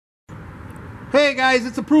Hey guys,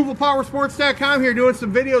 it's ApprovalPowersports.com here doing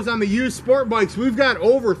some videos on the used sport bikes. We've got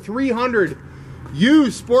over 300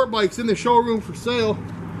 used sport bikes in the showroom for sale.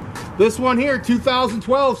 This one here,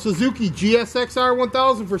 2012 Suzuki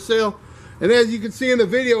GSXR1000 for sale. And as you can see in the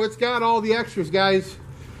video, it's got all the extras, guys.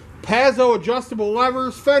 Pazzo adjustable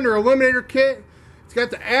levers, fender eliminator kit. It's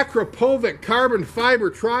got the Akrapovic carbon fiber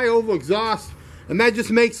tri-oval exhaust. And that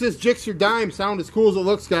just makes this Gixxer dime sound as cool as it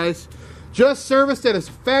looks, guys. Just serviced at a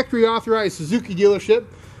factory authorized Suzuki dealership.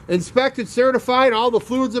 Inspected, certified, all the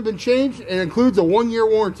fluids have been changed, and includes a 1-year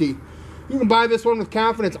warranty. You can buy this one with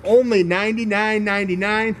confidence, only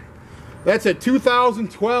 $99.99. That's a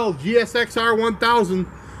 2012 GSXR1000,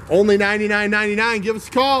 only $99.99. Give us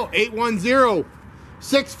a call,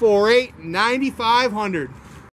 810-648-9500.